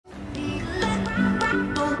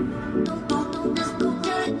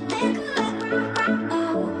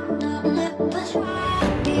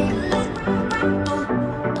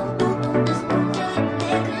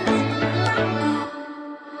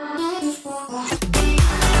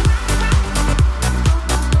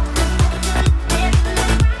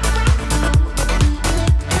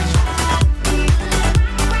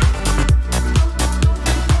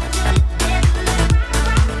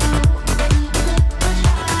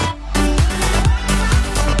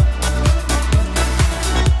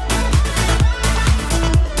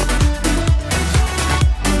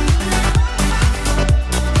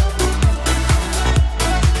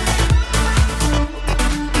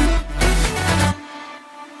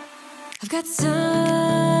got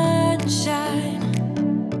sunshine,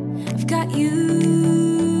 I've got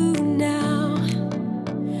you now.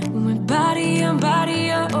 My body on body,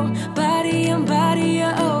 oh, body on body,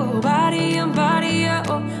 oh, body on body,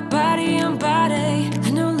 oh, body on body. I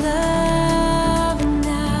know love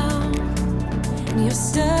now, and you're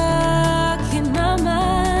stuck in my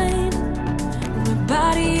mind. My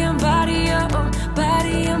body on body, oh,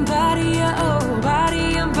 body on body, oh,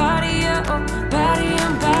 body on body, oh, body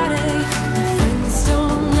on body.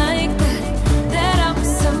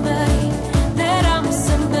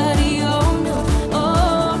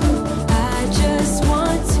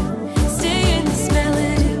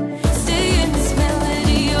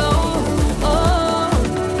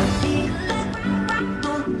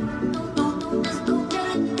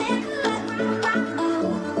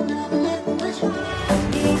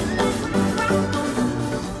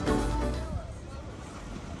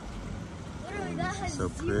 So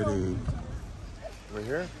pretty. We're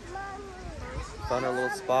here. Found our little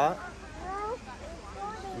spot.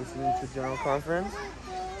 Listening to General Conference.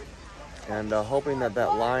 And hoping that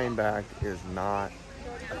that line back is not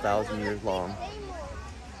 1,000 years long.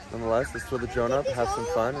 Nonetheless, let's throw the drone up, have some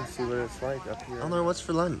fun, and see what it's like up here. Eleanor, what's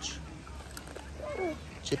for lunch?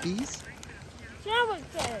 Chippies?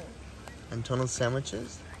 Sandwiches. Antonio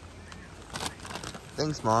sandwiches?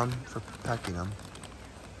 Thanks, Mom, for packing them.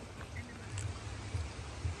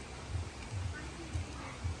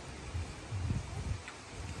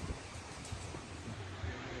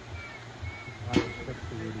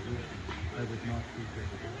 I would not be here.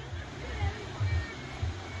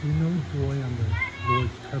 We know joy on the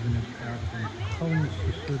Lord's covenant act and callings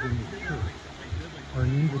to serve in the church are an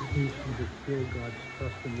invitation to feel God's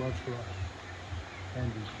trust and love for us and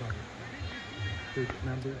each other. Church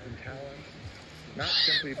members and talent, not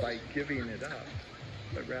simply by giving it up,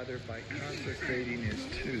 but rather by consecrating it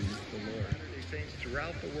to the Lord. Saints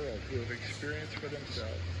throughout the world who have experienced for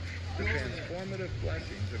themselves the transformative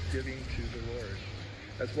blessings of giving to the Lord.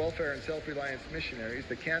 As welfare and self-reliance missionaries,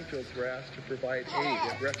 the Canfields were asked to provide aid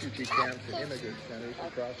at refugee camps and immigrant centers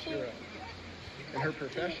across Europe. In her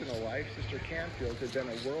professional life, Sister Canfield had been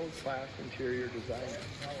a world-class interior designer,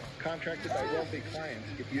 contracted by wealthy clients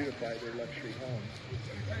to beautify their luxury homes.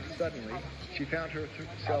 Suddenly, she found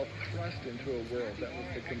herself thrust into a world that was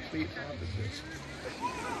the complete opposite.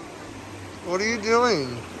 What are you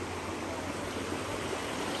doing?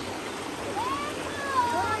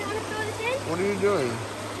 What are you doing?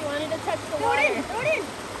 She wanted to touch the water. Throw it in, throw it in.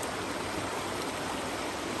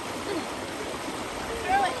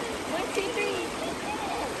 Throw it. 1, 2, 3.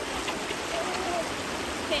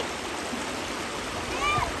 Okay.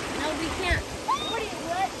 No, we can't.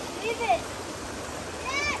 What? Leave it.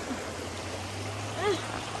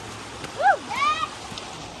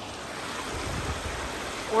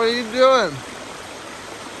 What are you doing?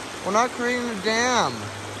 We're not creating a dam.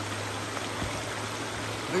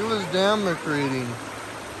 Look at this dam they're creating.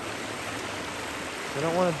 They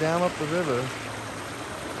don't want to dam up the river.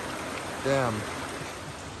 Damn.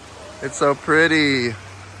 It's so pretty.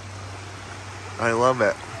 I love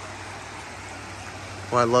it.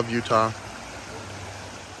 Well, I love Utah.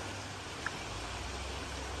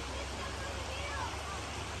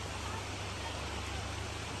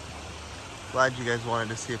 Glad you guys wanted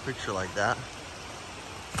to see a picture like that.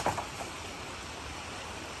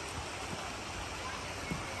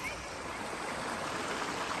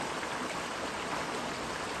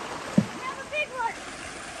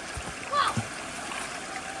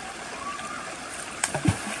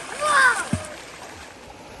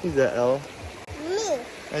 Who's that, Elle? Me.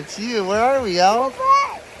 That's you. Where are we, Elle?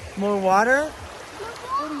 What? More water?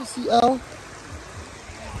 What do you see, Elle?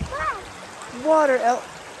 What? Water, Elle.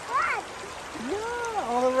 What? Yeah,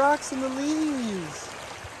 all the rocks and the leaves.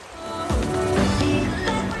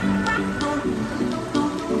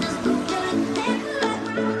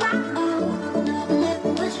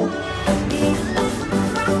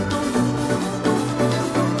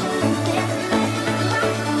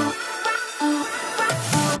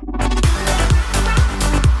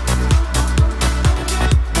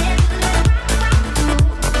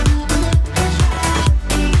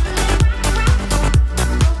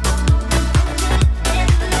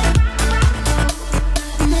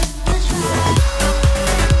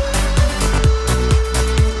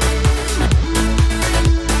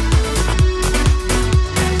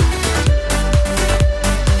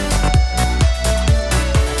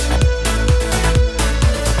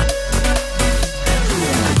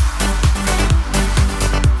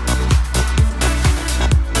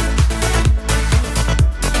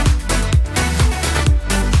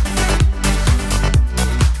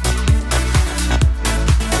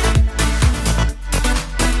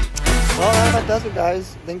 that's it,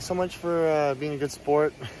 guys. Thanks so much for being a good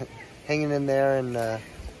sport, hanging in there and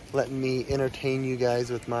letting me entertain you guys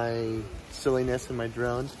with my silliness and my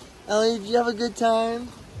drone. Ellie, did you have a good time?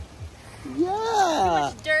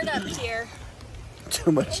 Yeah. Dirt up here.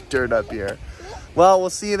 Too much dirt up here. Well, we'll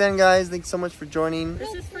see you then, guys. Thanks so much for joining.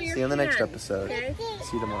 This is for your See you on the next hand, episode. okay?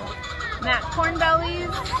 See you tomorrow. Matt Corn Bellies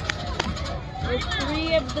with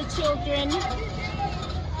 3 of the children.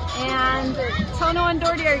 And Tono and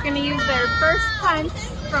Doherty are going to use their first punch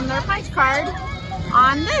from their punch card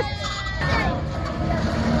on this.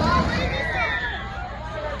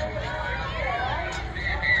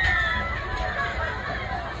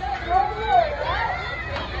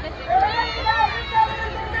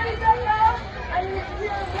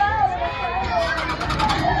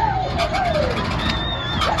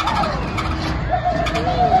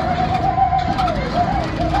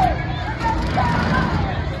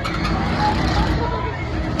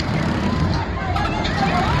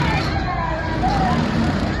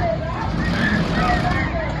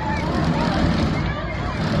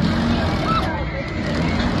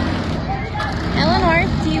 Eleanor,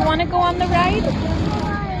 do you want to go on the ride?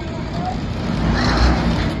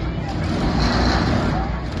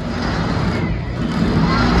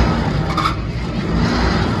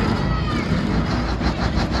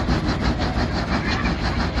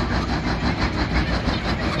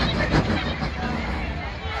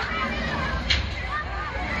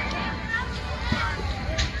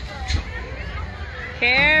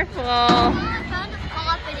 Careful.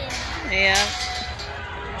 Yeah.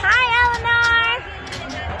 Hi, Eleanor.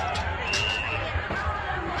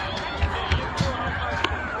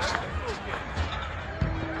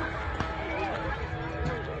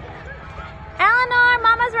 Eleanor,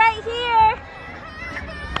 Mama's right here.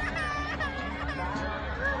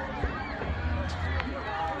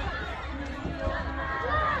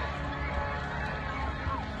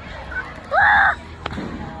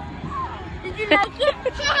 Did you like it?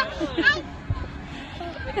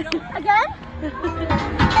 Again?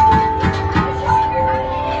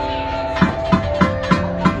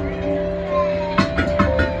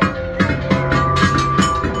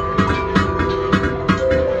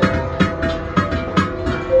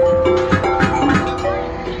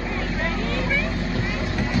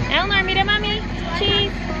 Eleanor, meet a mommy.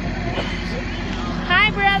 Cheese.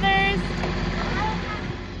 Hi, brothers.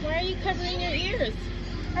 Why are you covering your ears?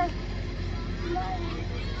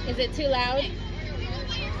 Is it too loud?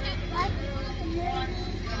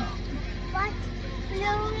 What?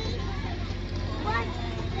 What?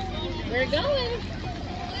 We're going.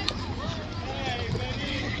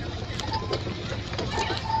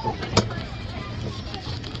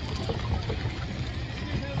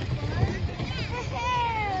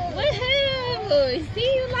 Woohoo! See,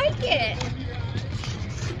 you like it.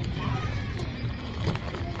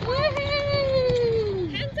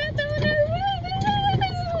 Woohoo! Hands up, Donna!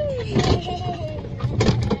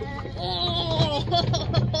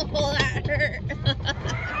 Oh, that hurt.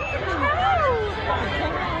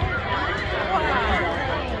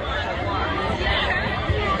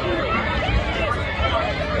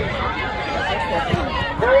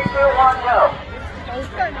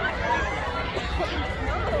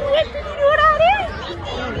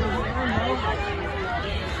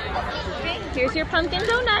 Here's your pumpkin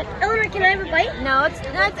donut. Eleanor, can I have a bite? No,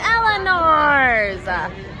 that's Eleanor's.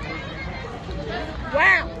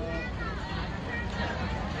 Wow.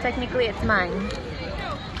 Technically, it's mine.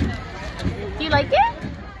 Do you like it?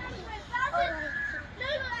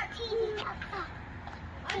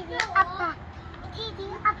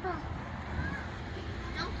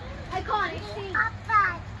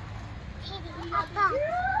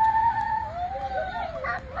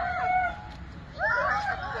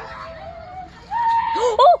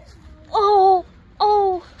 Oh! Oh!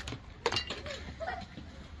 Oh!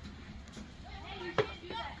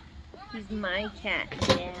 He's my cat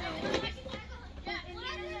now.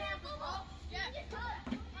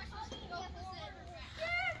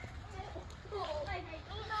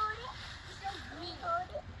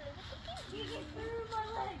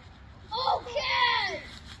 Okay!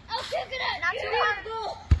 I'll pick it up. Not too hard.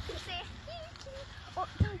 Oh,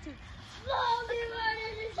 don't do it. What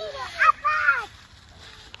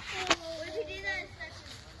if we do that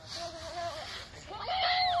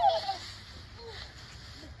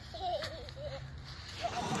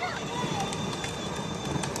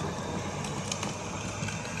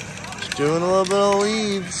Just doing a little bit of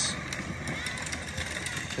leaves.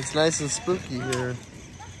 It's nice and spooky here.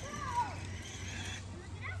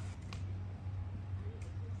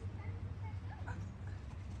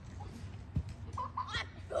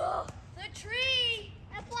 The tree!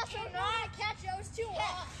 That also not catch those two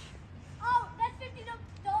off. Oh, that's $50,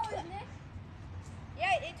 Nick.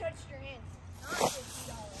 Yeah, it touched your hands. Not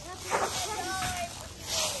 $50.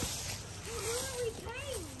 Who really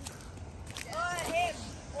came? Him or me.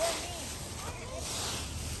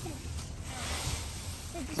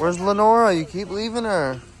 Where's Lenora? You keep leaving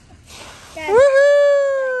her. Dad.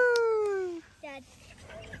 Woohoo! Dad.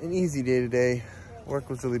 An easy day today. Work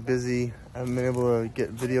was really busy. I haven't been able to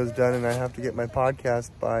get videos done, and I have to get my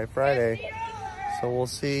podcast by Friday. So we'll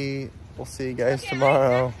see you guys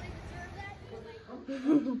tomorrow.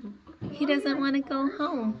 He doesn't want to go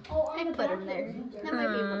home. I put him there. That might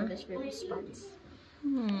be one of his favorite spots.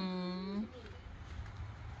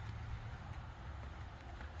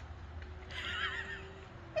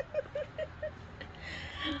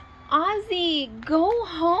 Ozzy, go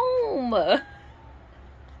home.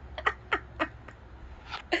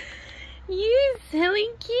 You silly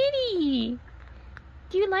kitty.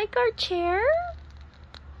 Do you like our chair?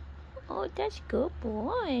 Oh, that's good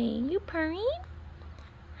boy. You purring?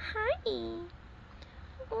 Hi.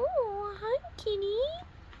 Oh, hi, kitty.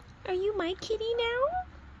 Are you my kitty now?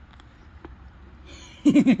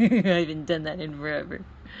 I haven't done that in forever.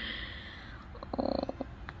 Oh.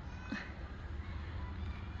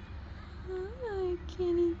 Hi,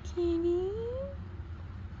 kitty, kitty.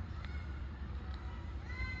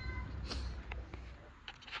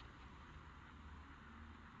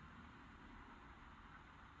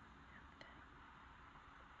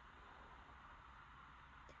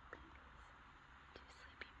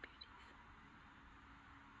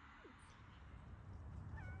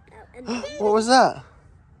 What was that?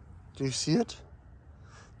 Do you see it?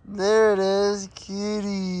 There it is,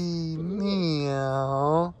 kitty.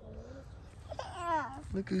 Meow.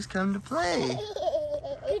 Look who's come to play.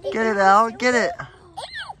 Get it out, get it.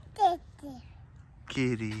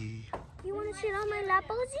 Kitty. You want to sit on my lap,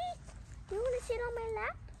 Ozzy? You want to sit on my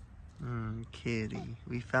lap? Kitty.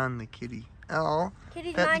 We found the kitty. Oh.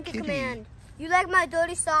 Kitty's pet the mine to kitty. command. You like my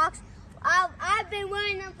dirty socks? I've been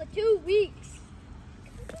wearing them for 2 weeks.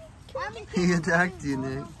 He attacked you,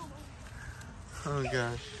 Nick. Oh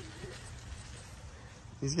gosh.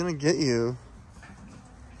 He's gonna get you.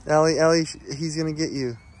 Allie, he's gonna get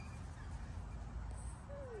you.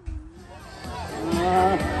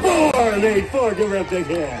 4, lead 4, give her a big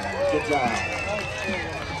hand. Good job.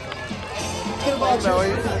 Hey, Zoe.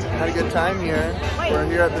 Had a good time here. We're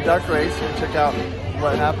here at the duck race. We'll check out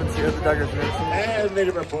what happens here at the duckers racing. And lead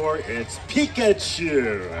number 4, it's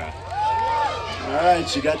Pikachu. All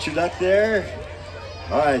right, you got your duck there?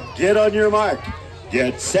 All right, get on your mark.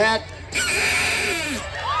 Get set.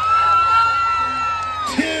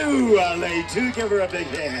 2, lay 2, give her a big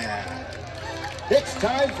hand. It's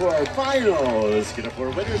time for our finals. Get up for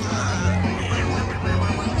winners.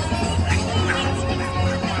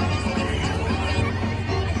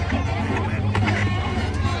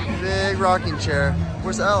 Big rocking chair.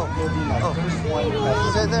 Where's Elle? Oh,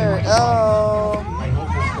 he's right there. Elle.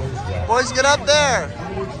 Boys, get up there.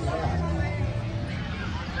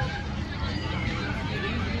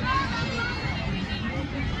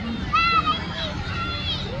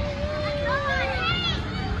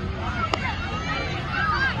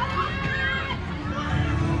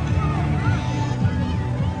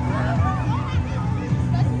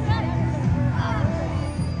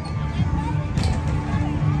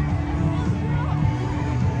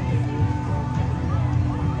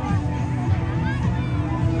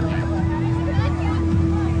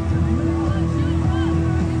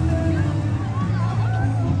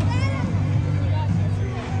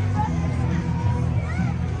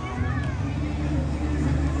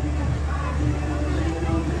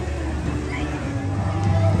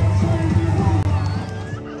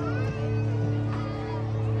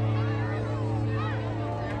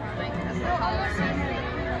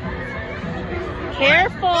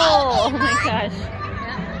 Careful! Oh my gosh.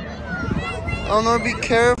 Oh no, be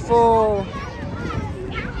careful.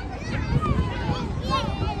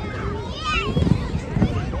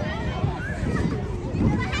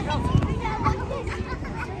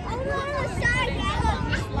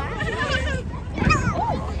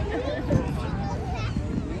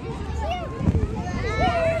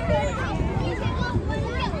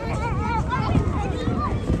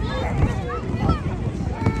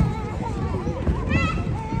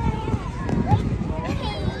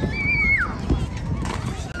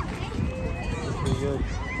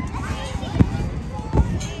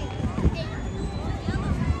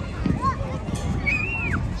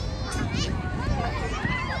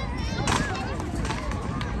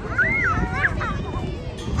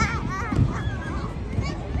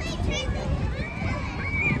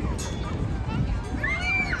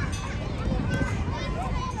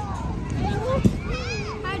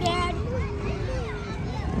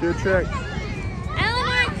 trick.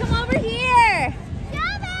 Eleanor, come over here.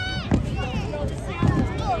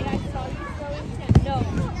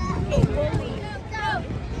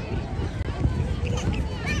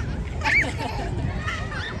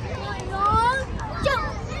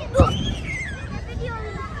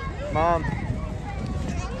 Mom.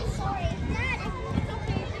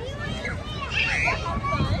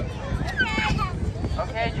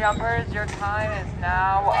 Okay, jumpers, your time is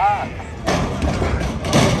now up.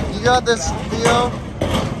 You got this, Theo.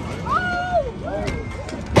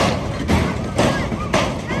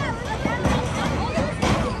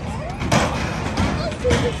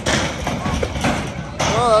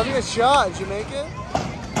 Oh, that'd be a shot. Did you make it?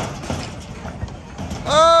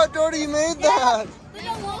 Oh, Doherty, you made that.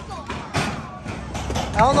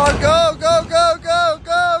 Eleanor, go, go, go, go,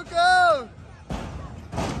 go, go.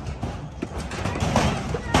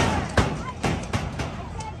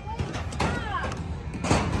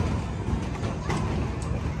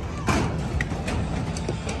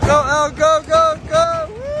 Go, El, go, go, go.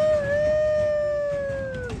 Woo-hoo.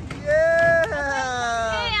 Yeah.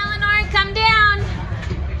 Hey, Eleanor, come down.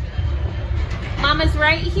 Mama's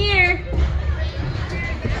right here.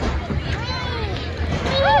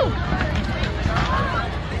 Woo.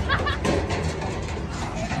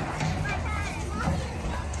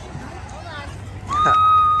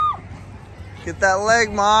 Get that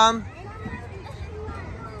leg, Mom.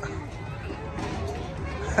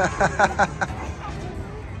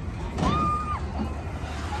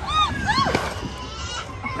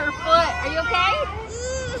 Her foot. Are you okay?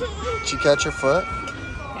 Did you catch your foot?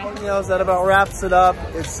 That about wraps it up.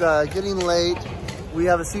 It's getting late. We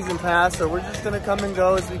have a season pass, so we're just going to come and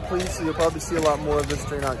go as we please. So you'll probably see a lot more of this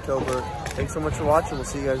during October. Thanks so much for watching. We'll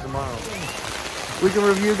see you guys tomorrow. We can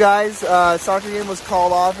review, guys. Soccer game was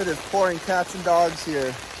called off. It is pouring cats and dogs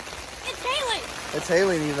here. It's hailing. It's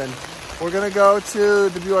hailing even. We're going to go to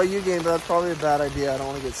the BYU game, but that's probably a bad idea. I don't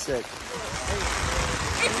want to get sick.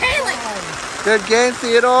 It's hailing. Good game,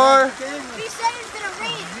 Theodore. He said it's gonna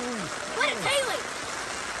rain, but it's hailing.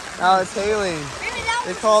 Now it's hailing.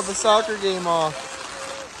 They called the soccer game off.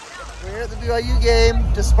 We're here at the BYU game,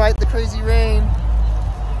 despite the crazy rain.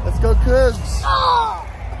 Let's go Cougs. Oh.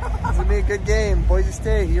 It's gonna be a good game. Boise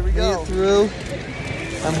State, here we go. Through.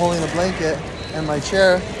 I'm holding a blanket and my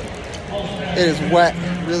chair. It is wet,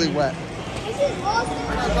 really wet.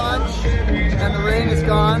 Lunch, and the rain is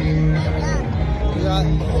gone. We got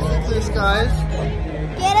clear skies.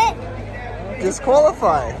 Get it?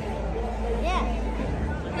 Disqualified. Yeah.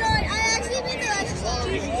 No, I actually made the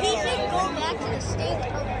he should go back to the state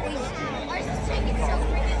of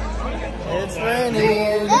It's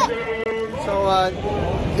raining. So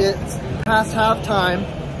it's past halftime,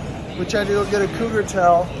 which I had to go get a cougar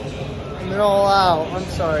tail, and they're all out. I'm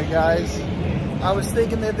sorry, guys. I was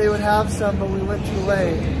thinking that they would have some, but we went too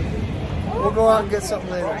late. We'll go out and get something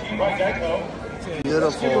later. Beautiful.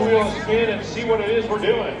 Let's get the wheels spin and see what it is we're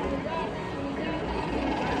doing.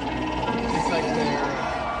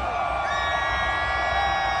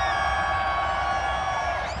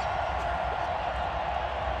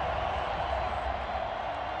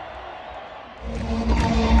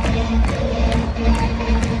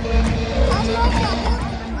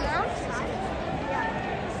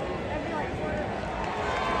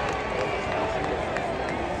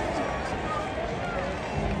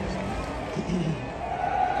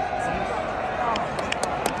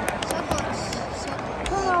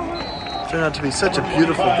 Turned out to be such a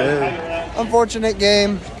beautiful day. Unfortunate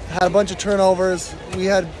game. Had a bunch of turnovers. We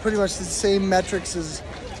had pretty much the same metrics as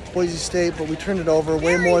Boise State, but we turned it over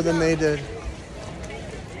way more than they did.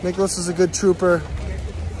 Nicholas is a good trooper.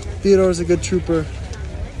 Theodore is a good trooper.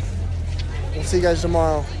 We'll see you guys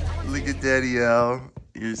tomorrow. Look at Daddy Al.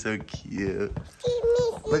 You're so cute.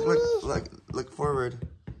 Look forward.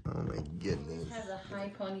 Oh my goodness. Has a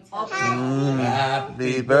high ponytail.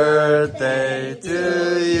 Happy birthday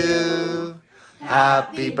to you.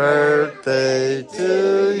 Happy birthday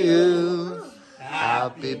to you.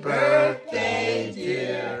 Happy birthday,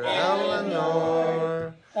 dear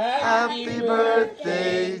Eleanor. Happy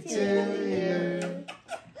birthday to you.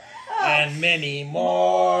 And many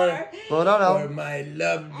more for my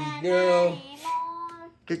lovely girl.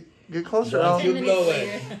 Get closer, Al. Don't you blow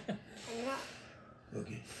it.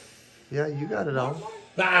 Okay. Yeah, you got it, Al.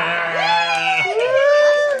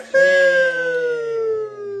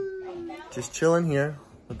 Just chilling here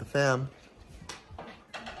with the fam.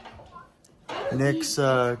 Nick's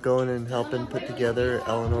going and helping put together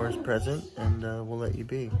Eleanor's present, and we'll let you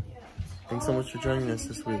be. Thanks so much for joining us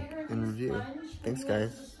this week in review. Thanks,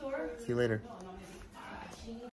 guys. See you later.